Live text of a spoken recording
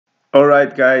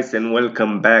Alright guys, and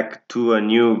welcome back to a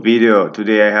new video.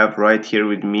 Today I have right here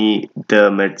with me the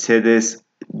Mercedes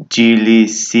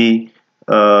GLC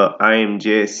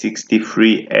AMG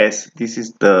 63S. This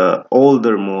is the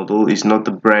older model. It's not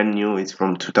the brand new. It's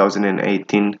from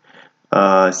 2018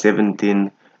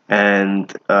 17,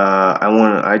 and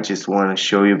I just want to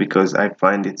show you because I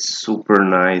find it super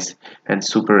nice and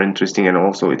super interesting, and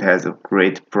also it has a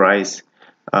great price,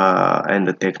 and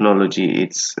the technology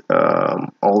it's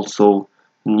also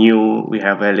new. We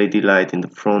have LED light in the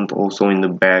front, also in the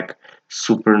back.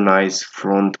 Super nice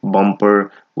front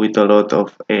bumper with a lot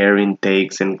of air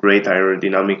intakes and great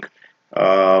aerodynamic.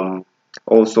 um,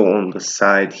 Also on the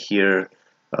side here,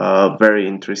 very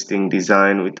interesting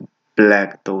design with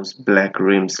black. Those black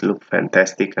rims look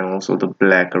fantastic, and also the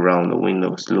black around the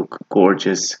windows look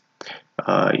gorgeous.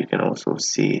 You can also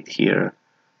see it here.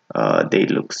 They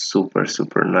look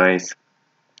super nice.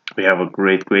 We have a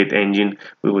great engine.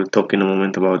 We will talk in a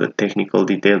moment about the technical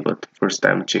detail, but first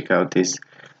time check out this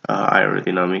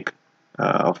aerodynamic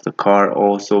of the car.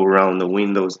 Also around the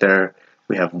windows there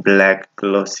we have black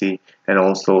glossy, and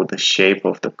also the shape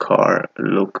of the car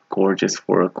look gorgeous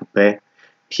for a coupe.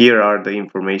 Here are the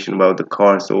information about the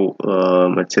car. So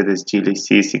Mercedes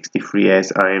GLC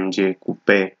 63S AMG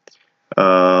Coupe,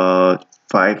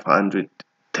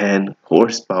 510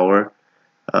 horsepower.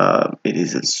 It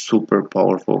is a super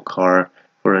powerful car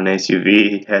for an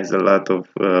SUV. It has a lot of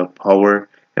power,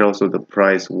 and also the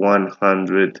price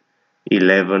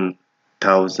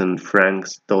 111,000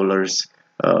 francs dollars,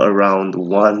 around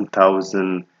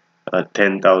 1,000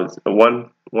 10,000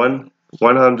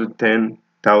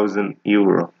 110,000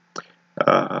 euro.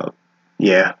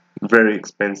 Yeah, very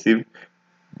expensive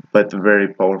but very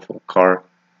powerful car.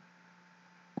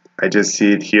 I just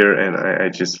see it here, and I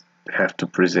just have to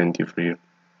present it for you.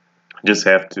 Just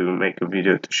have to make a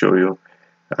video to show you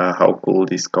how cool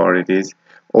this car it is.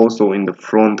 Also in the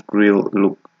front grille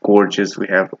look gorgeous. We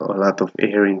have a lot of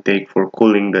air intake for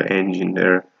cooling the engine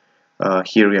there.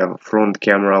 Here we have a front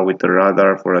camera with a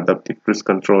radar for adaptive cruise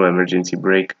control, emergency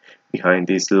brake behind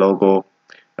this logo.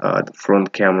 The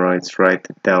front camera is right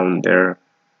down there.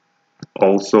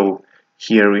 Also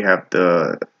here we have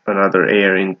the another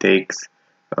air intakes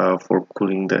for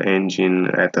cooling the engine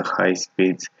at a high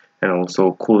speeds, and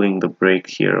also cooling the brake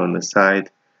here on the side.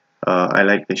 I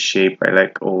like the shape. I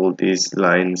like all these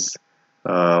lines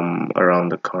around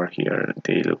the car here.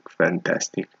 They look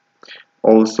fantastic.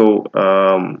 Also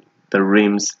the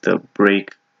rims, the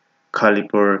brake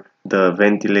caliper, the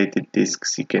ventilated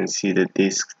discs. You can see the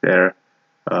discs there.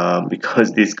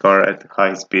 Because this car at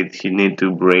high speed he need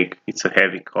to brake. It's a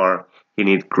heavy car. He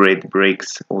need great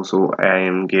brakes. Also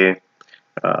AMG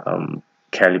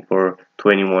caliper,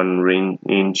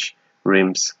 21-inch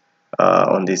rims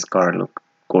on this car look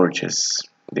gorgeous.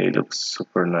 They look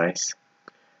super nice.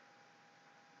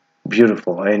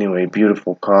 Beautiful. Anyway,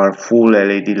 beautiful car. Full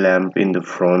LED lamp in the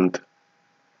front.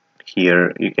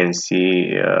 Here you can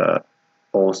see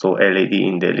also LED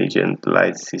intelligent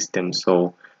light system.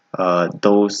 So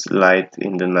those light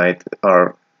in the night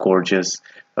are gorgeous.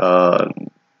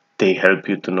 They help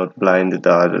you to not blind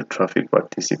the other traffic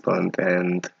participant,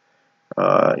 and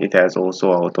it has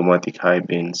also automatic high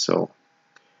beam. So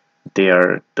they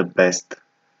are the best,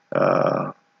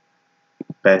 uh,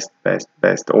 best.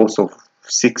 Also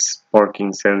 6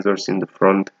 parking sensors in the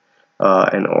front,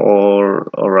 and all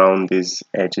around these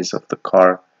edges of the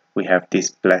car we have this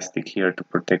plastic here to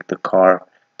protect the car,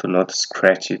 to not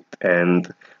scratch it.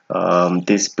 And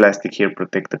this plastic here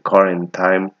protect the car in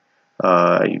time.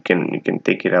 You can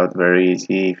take it out very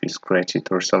easy if you scratch it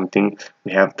or something.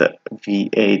 We have the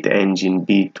V8 engine,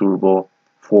 biturbo,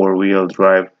 4-wheel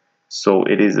drive, so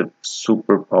it is a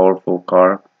super powerful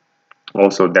car.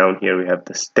 Also down here we have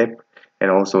the step,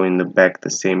 and also in the back the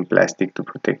same plastic to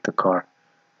protect the car.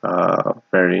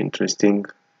 Very interesting.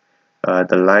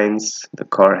 The lines, the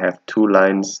car have 2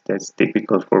 lines. That's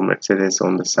typical for Mercedes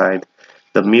on the side.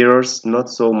 The mirrors not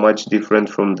so much different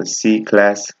from the C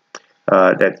class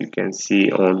that you can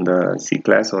see on the C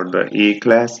class or the A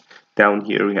class. Down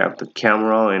here we have the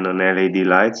camera and an LED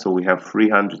light, so we have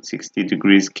 360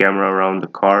 degrees camera around the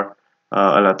car.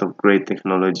 A lot of great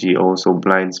technology. Also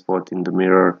blind spot in the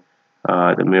mirror.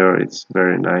 The mirror is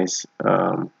very nice.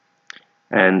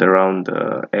 And around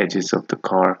the edges of the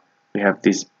car we have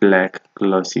this black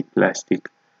glossy plastic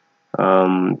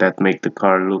that make the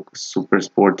car look super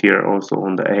sportier. Also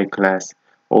on the A class,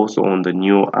 also on the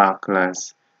new A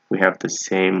class, we have the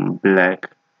same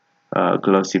black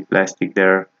glossy plastic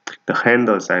there. The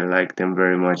handles, I like them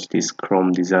very much. This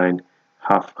chrome design,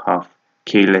 half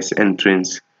keyless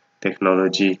entrance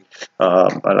technology. A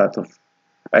lot of,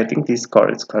 I think this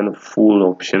car is kind of full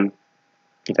option.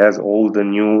 It has all the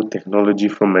new technology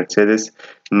from Mercedes.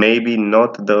 Maybe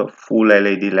not the full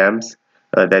LED lamps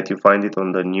that you find it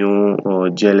on the new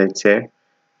GLC,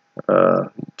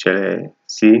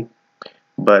 GLC.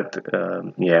 But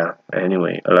yeah,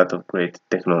 anyway, a lot of great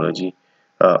technology.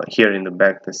 Here in the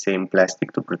back, the same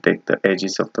plastic to protect the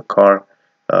edges of the car.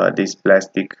 This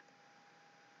plastic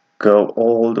go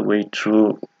all the way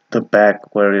through the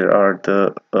back where are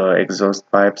the exhaust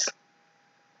pipes,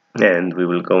 and we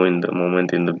will go in the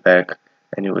moment in the back,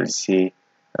 and you will see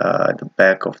the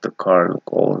back of the car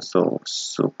look also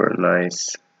super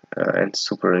nice and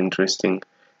super interesting.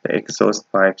 The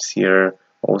exhaust pipes here,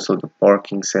 also the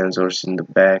parking sensors in the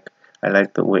back. I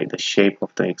like the way the shape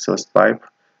of the exhaust pipe.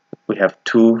 We have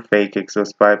two fake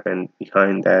exhaust pipe, and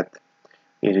behind that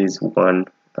it is one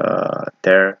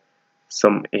there,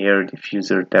 some air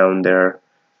diffuser down there,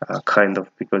 kind of,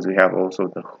 because we have also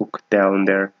the hook down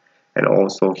there. And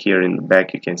also here in the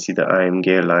back you can see the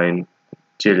AMG line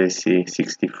GLC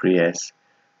 63S,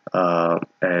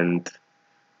 and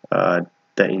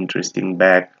the interesting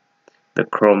back, the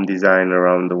chrome design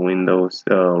around the windows,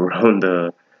 around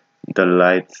the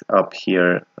lights up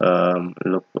here,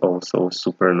 look also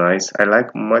super nice. I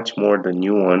like much more the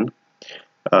new one,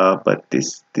 but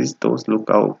those look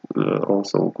out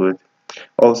also good.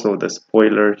 Also, the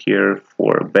spoiler here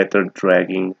for better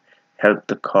dragging, help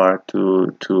the car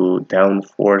to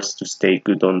downforce to stay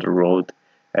good on the road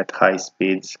at high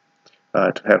speeds,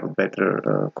 to have a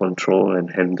better control and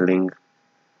handling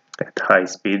at high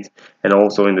speeds, and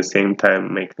also in the same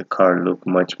time make the car look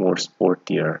much more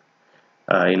sportier.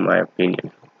 In my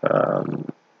opinion,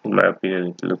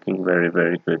 it's looking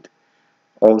very good.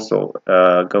 Also,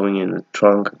 going in the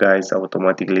trunk, guys,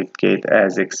 automatic lift gate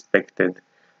as expected.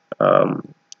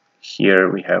 Um, Here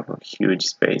we have a huge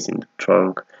space in the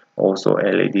trunk, also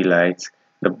LED lights,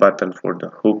 the button for the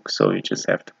hook, so you just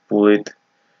have to pull it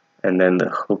and then the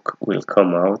hook will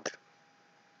come out.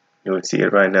 You will see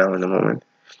it right now in a moment.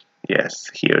 Yes,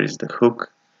 here is the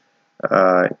hook.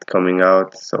 It's coming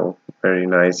out, so very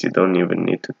nice. You don't even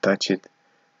need to touch it.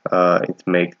 It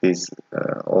makes this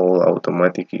all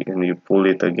automatic, and you pull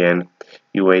it again.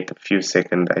 You wait a few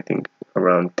seconds, I think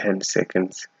around 10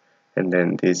 seconds, and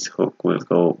then this hook will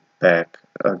go back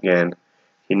again.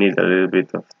 You need a little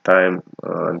bit of time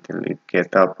until it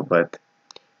get up, but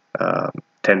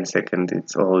 10 seconds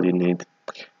it's all you need.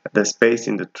 The space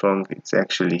in the trunk, it's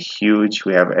actually huge.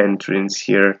 We have entrance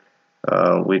here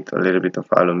with a little bit of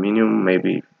aluminum,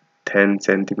 maybe 10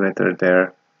 centimeter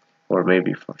there, or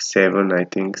maybe for 7, I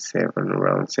think 7,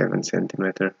 around 7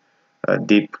 centimeter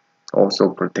deep. Also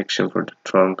protection for the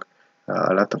trunk,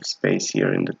 a lot of space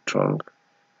here in the trunk.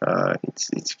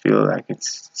 It's feel like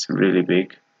it's really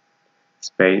big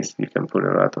space. You can put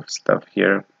a lot of stuff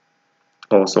here.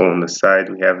 Also on the side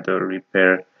we have the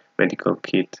repair medical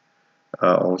kit,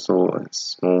 also a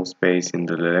small space in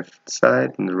the left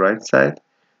side, in the right side.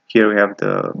 Here we have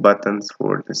the buttons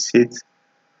for the seats.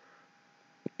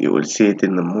 You will see it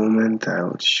in a moment. I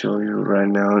will show you right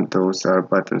now. Those are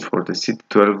buttons for the seat,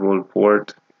 12-volt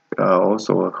port,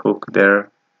 also a hook there.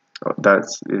 That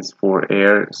is for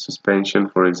air suspension.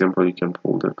 For example, you can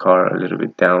pull the car a little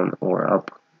bit down or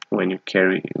up when you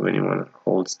want to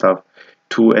hold stuff.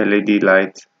 Two LED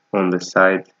lights on the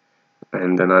side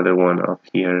and another one up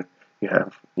here. You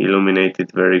have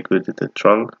illuminated very good the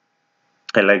trunk.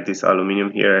 I like this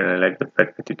aluminum here, and I like the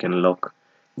fact that you can lock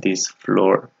this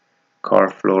floor, car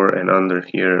floor, and under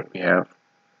here we have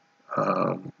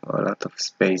a lot of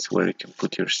space where you can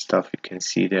put your stuff. You can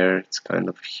see there it's kind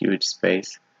of huge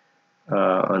space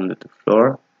under the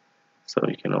floor, so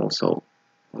you can also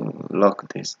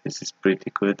lock this. This is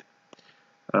pretty good.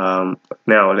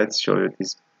 Now let's show you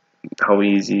this, how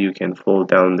easy you can fold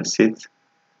down the seats.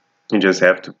 You just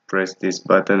have to press this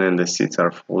button and the seats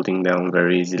are folding down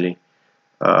very easily.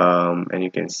 And you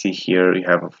can see here you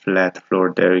have a flat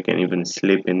floor there. You can even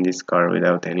sleep in this car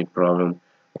without any problem,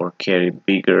 or carry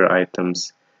bigger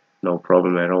items, no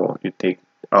problem at all. You take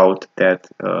out that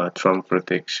trunk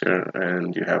protection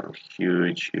and you have a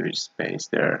huge space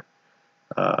there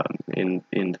in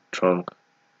the trunk.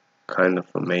 Kind of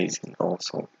amazing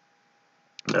also.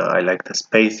 I like the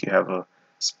space. You have a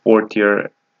sportier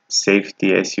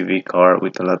safety SUV car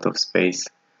with a lot of space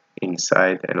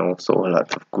inside, and also a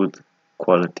lot of good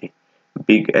quality.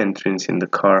 Big entrance in the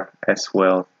car as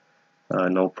well,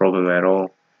 no problem at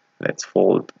all. Let's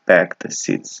fold back the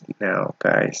seats now,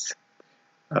 guys,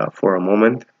 for a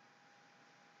moment.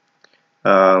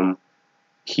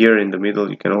 Here in the middle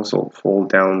you can also fold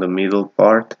down the middle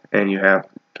part, and you have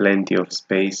plenty of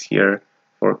space here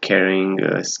for carrying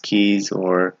skis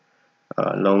or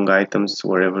long items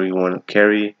wherever you want to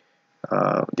carry.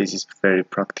 This is very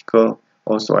practical.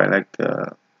 Also, I like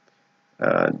uh,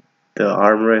 the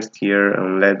armrest here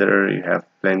on leather. You have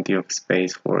plenty of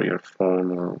space for your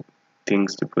phone or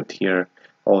things to put here.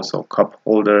 Also, cup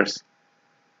holders.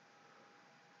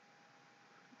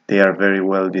 They are very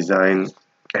well designed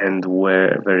and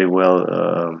very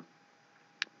well.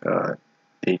 Uh,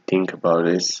 they think about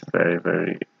this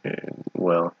very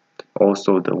well.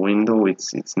 Also, the window,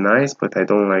 it's nice, but I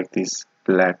don't like this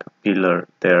black pillar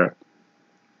there,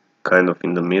 kind of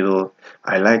in the middle.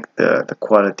 I like the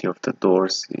quality of the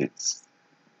doors. It's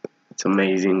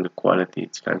amazing. The quality,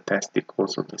 it's fantastic.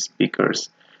 Also, the speakers,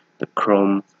 the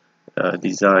chrome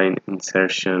design,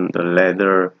 insertion, the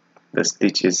leather, the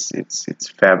stitches. It's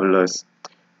fabulous.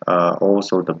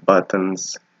 Also, the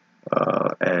buttons.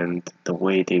 And the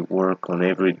way they work on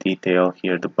every detail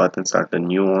here. The buttons are the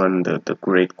new one, the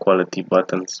great quality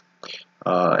buttons,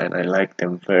 and I like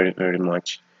them very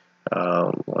much.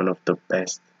 One of the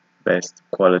best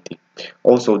quality.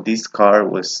 Also, this car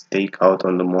was take out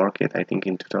on the market, I think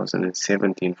in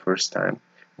 2017 first time.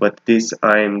 But this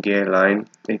AMG line,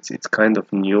 it's kind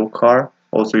of new car.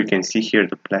 Also, you can see here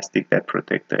the plastic that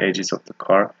protect the edges of the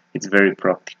car. It's very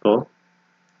practical.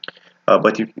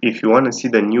 But if you want to see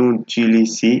the new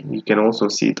GLC, you can also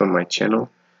see it on my channel.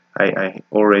 I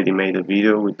already made a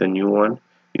video with the new one.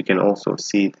 You can also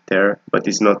see it there, but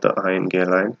it's not the AMG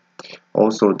line.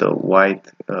 Also, the white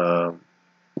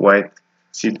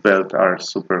seat belt are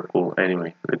super cool.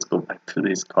 Anyway, let's go back to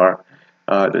this car.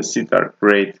 The seats are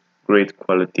great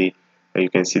quality. You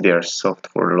can see they are soft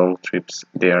for long trips.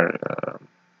 They are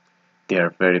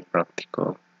very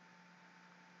practical.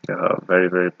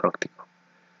 Very practical.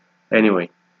 Anyway,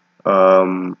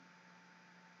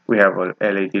 we have an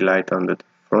LED light on the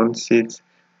front seats.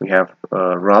 We have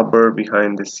rubber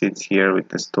behind the seats here with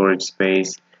the storage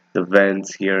space. The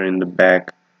vents here in the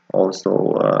back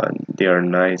also they are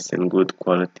nice and good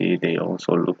quality. They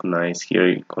also look nice.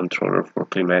 Here, controller for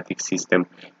climatic system,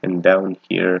 and down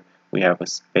here we have a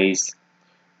space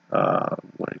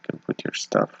where you can put your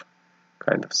stuff.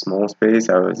 Kind of small space.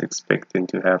 I was expecting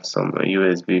to have some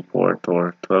USB port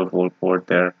or 12-volt port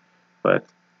there, but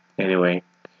anyway,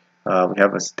 we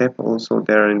have a step also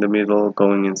there in the middle,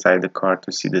 going inside the car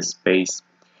to see the space.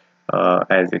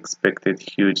 As expected,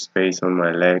 huge space on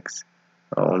my legs,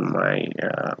 on my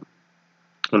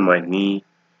knee.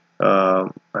 I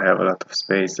have a lot of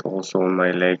space also on my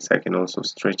legs. I can also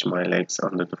stretch my legs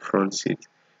under the front seat.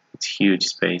 It's huge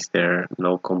space there.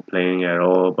 No complaining at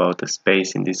all about the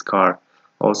space in this car.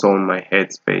 Also on my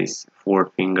head space, 4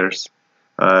 fingers.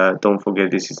 Don't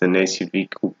forget this is an SUV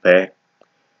coupe,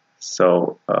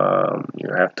 so you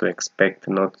have to expect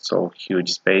not so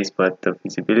huge space, but the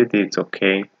visibility it's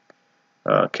okay.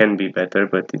 Can be better,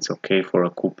 but it's okay for a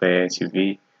coupe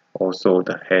SUV. Also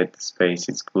the head space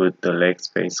is good, the leg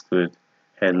space good,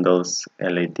 handles,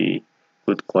 LED,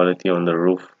 good quality on the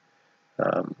roof.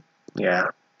 Yeah,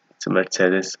 it's a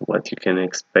Mercedes, what you can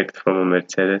expect from a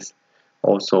Mercedes.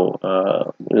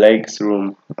 Also legs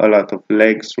room, a lot of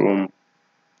legs room,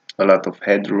 a lot of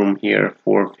headroom here,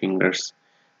 4 fingers.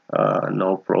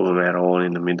 No problem at all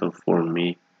in the middle for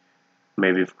me.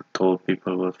 Maybe for tall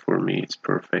people, but for me it's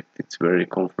perfect. It's very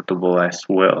comfortable as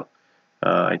well.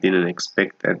 I didn't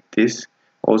expect that this.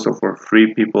 Also for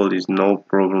 3 people, there's no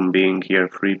problem being here.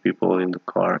 3 people in the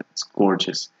car. It's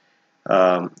gorgeous.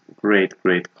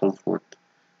 Great comfort.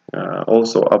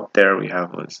 Also up there we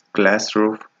have a glass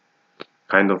roof.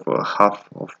 Kind of a half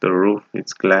of the roof.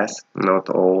 It's glass, not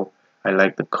all. I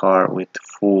like the car with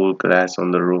full glass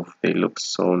on the roof. They look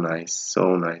so nice,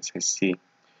 so nice.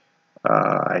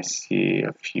 I see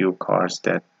a few cars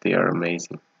that they are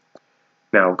amazing.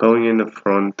 Now going in the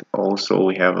front, also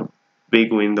we have a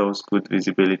big windows, good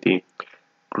visibility,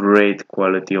 great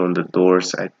quality on the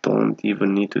doors. I don't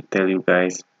even need to tell you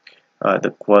guys,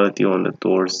 the quality on the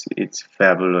doors, it's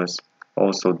fabulous.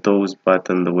 Also those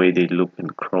buttons, the way they look in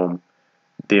chrome,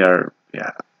 they are,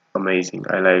 yeah, amazing.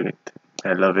 I like it.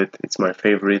 I love it. It's my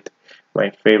favorite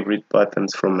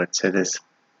buttons from Mercedes,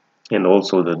 and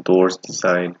also the doors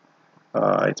design.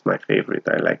 It's my favorite.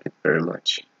 I like it very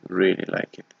much. Really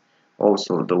like it.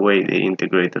 Also the way they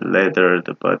integrate the leather,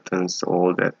 the buttons,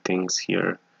 all that things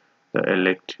here. The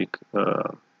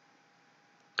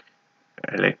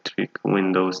electric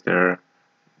windows there.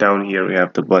 Down here we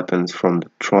have the buttons from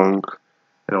the trunk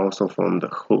and also from the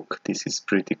hook. This is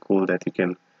pretty cool that you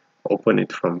can open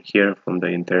it from here, from the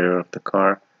interior of the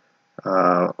car.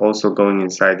 Also going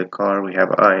inside the car we have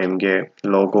AMG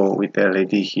logo with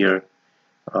LED here.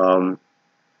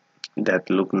 That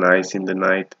look nice in the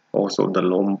night. Also the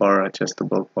lumbar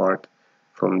adjustable part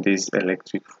from this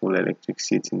full electric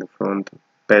seats in the front.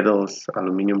 pedals,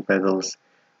 aluminum pedals,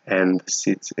 and the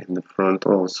seats in the front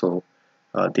also.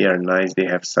 They are nice. They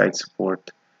have side support,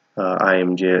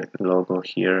 AMG logo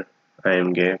here,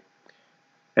 AMG,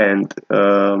 and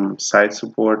side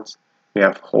support. We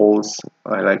have holes.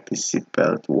 I like this seat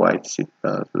belt, white seat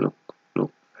belt.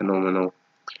 Look phenomenal.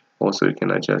 Also, you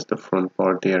can adjust the front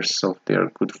part. They are soft. They are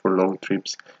good for long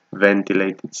trips.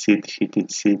 Ventilated seat,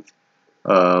 heated seat.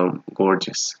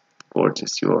 Gorgeous,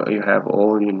 gorgeous. You have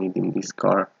all you need in this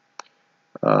car.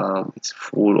 It's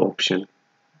full option.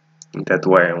 That's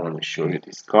why I want to show you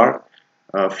this car.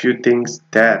 A few things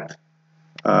that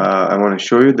I want to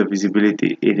show you. The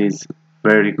visibility, it is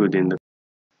very good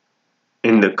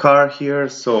in the car here,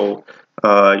 so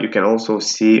you can also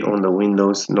see on the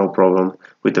windows, no problem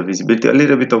with the visibility. A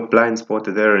little bit of blind spot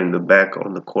there in the back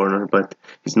on the corner, but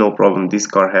it's no problem. This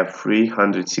car have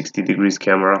 360 degrees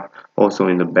camera also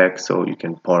in the back, so you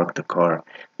can park the car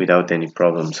without any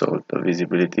problem. So the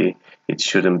visibility, it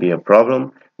shouldn't be a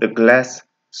problem. The glass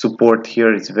support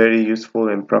here is very useful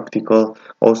and practical.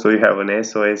 Also, you have an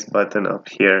SOS button up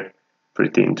here.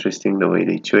 Pretty interesting the way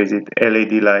they chose it.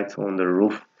 LED lights on the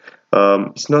roof.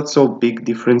 It's not so big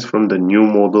difference from the new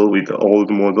model with the old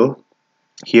model.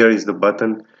 Here is the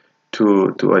button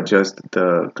to adjust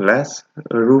the glass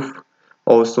roof.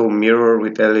 Also mirror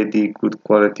with LED, good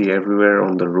quality everywhere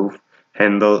on the roof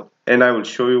handle. And I will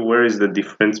show you where is the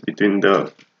difference between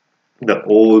the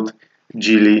old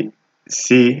GLC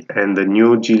and the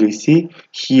new GLC.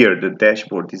 Here the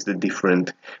dashboard is the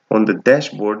different. On the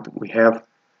dashboard we have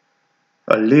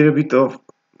a little bit of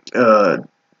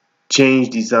change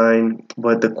design,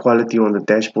 but the quality on the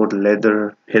dashboard,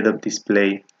 leather, head-up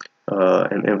display,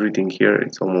 and everything here,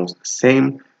 it's almost the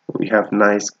same. We have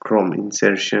nice chrome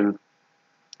insertion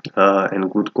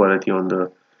and good quality on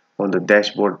the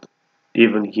dashboard.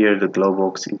 Even here the glove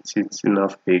box, it's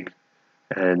enough big,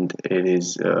 and it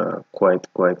is quite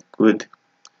good.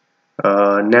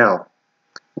 Now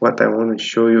what I want to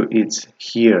show you is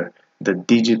here the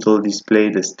digital display.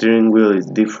 The steering wheel is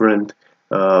different.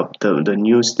 The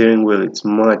new steering wheel, it's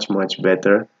much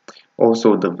better.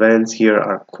 Also the vents here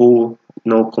are cool,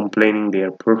 no complaining, they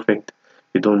are perfect.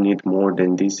 You don't need more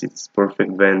than this, it's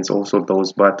perfect vents. Also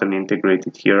those buttons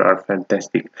integrated here are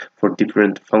fantastic for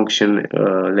different function,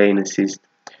 lane assist,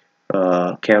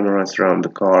 cameras around the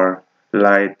car,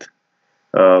 light,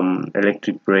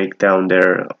 electric brake down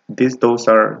there. Those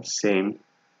are same.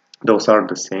 Those are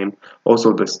the same.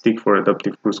 Also the stick for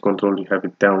adaptive cruise control, you have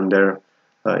it down there.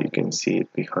 You can see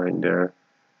it behind there.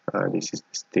 This is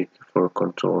the stick for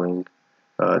controlling.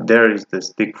 There is the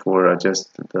stick for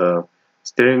adjust the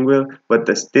steering wheel, but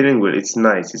the steering wheel, it's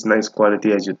nice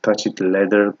quality. As you touch it,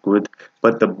 leather, good,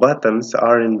 but the buttons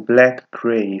are in black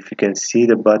gray. If you can see,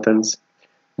 the buttons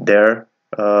there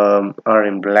are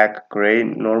in black gray.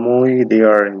 Normally they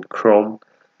are in chrome.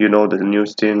 You know, the new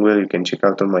steering wheel, you can check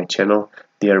out on my channel.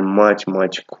 They are much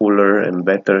cooler and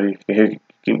better.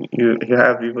 You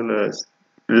have even a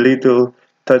little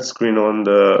touchscreen on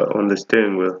the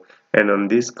steering wheel, and on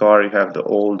this car you have the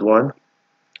old one.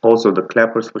 Also the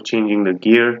clappers for changing the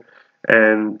gear,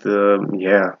 and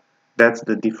yeah, that's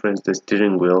the difference, the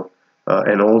steering wheel.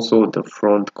 And also the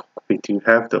front cockpit, you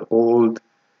have the old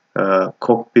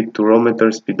cockpit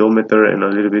turometer, speedometer, and a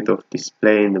little bit of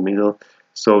display in the middle.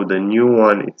 So the new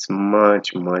one, it's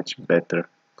much better.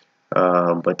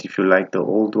 But if you like the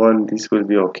old one, this will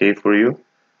be okay for you.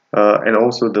 And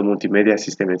also the multimedia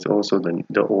system, it's also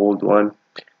the old one.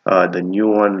 The new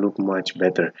one look much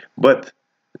better, but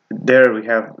there we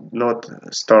have not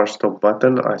start stop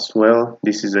button as well.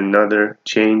 This is another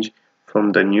change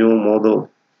from the new model.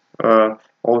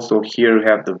 Also here we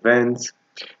have the vents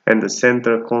and the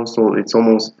center console, it's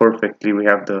almost perfectly. We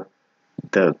have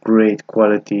the great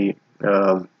quality,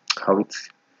 how it's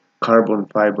carbon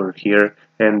fiber here,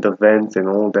 and the vents and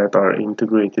all that are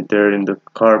integrated there in the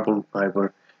carbon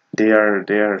fiber. They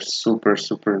are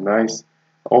super nice.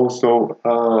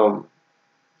 Also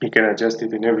you can adjust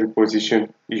it in every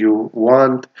position you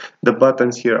want. The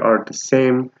buttons here are the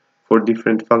same for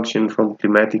different function. From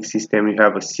climatic system you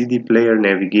have a CD player,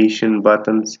 navigation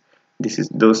buttons.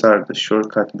 Those are the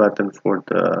shortcut button for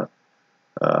the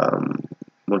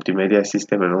multimedia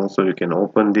system, and also you can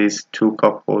open these two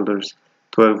cup holders,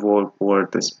 12-volt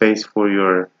port, the space for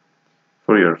your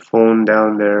phone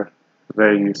down there.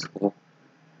 Very useful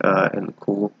and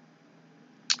cool.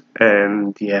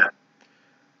 And yeah,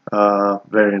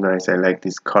 very nice. I like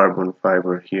this carbon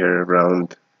fiber here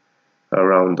around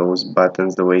those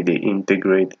buttons, the way they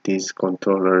integrate these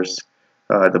controllers.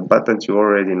 The buttons you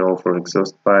already know, for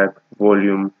exhaust pipe,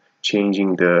 volume,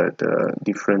 changing the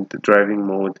different driving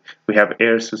mode. We have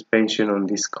air suspension on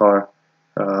this car.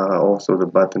 Also the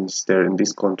buttons there. In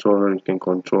this controller you can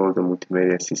control the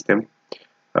multimedia system.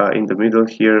 In the middle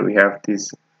here we have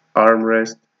this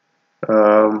armrest,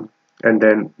 and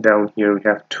then down here we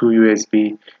have two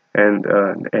USB and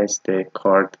an SD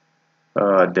card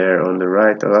there on the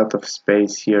right. A lot of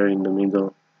space here in the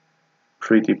middle,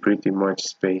 pretty much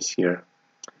space here.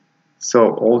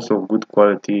 So also good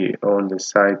quality on the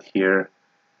side here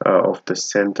of the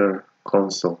center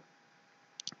console.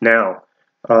 Now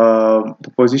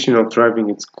the position of driving,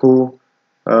 it's cool.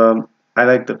 I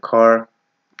like the car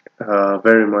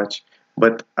very much,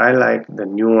 but I like the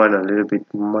new one a little bit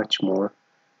much more.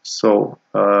 So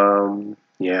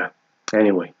yeah,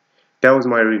 anyway, that was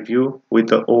my review with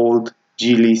the old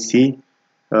GLC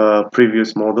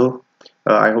previous model.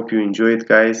 I hope you enjoy it,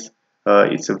 guys.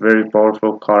 It's a very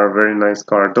powerful car, very nice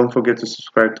car. Don't forget to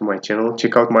subscribe to my channel.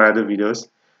 Check out my other videos.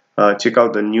 Check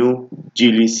out the new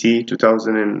GLC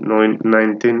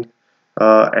 2019.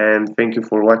 And thank you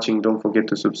for watching. Don't forget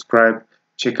to subscribe.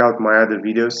 Check out my other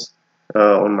videos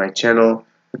on my channel.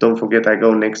 Don't forget, I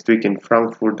go next week in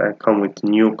Frankfurt. I come with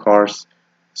new cars.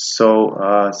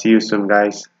 So see you soon,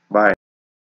 guys. Bye.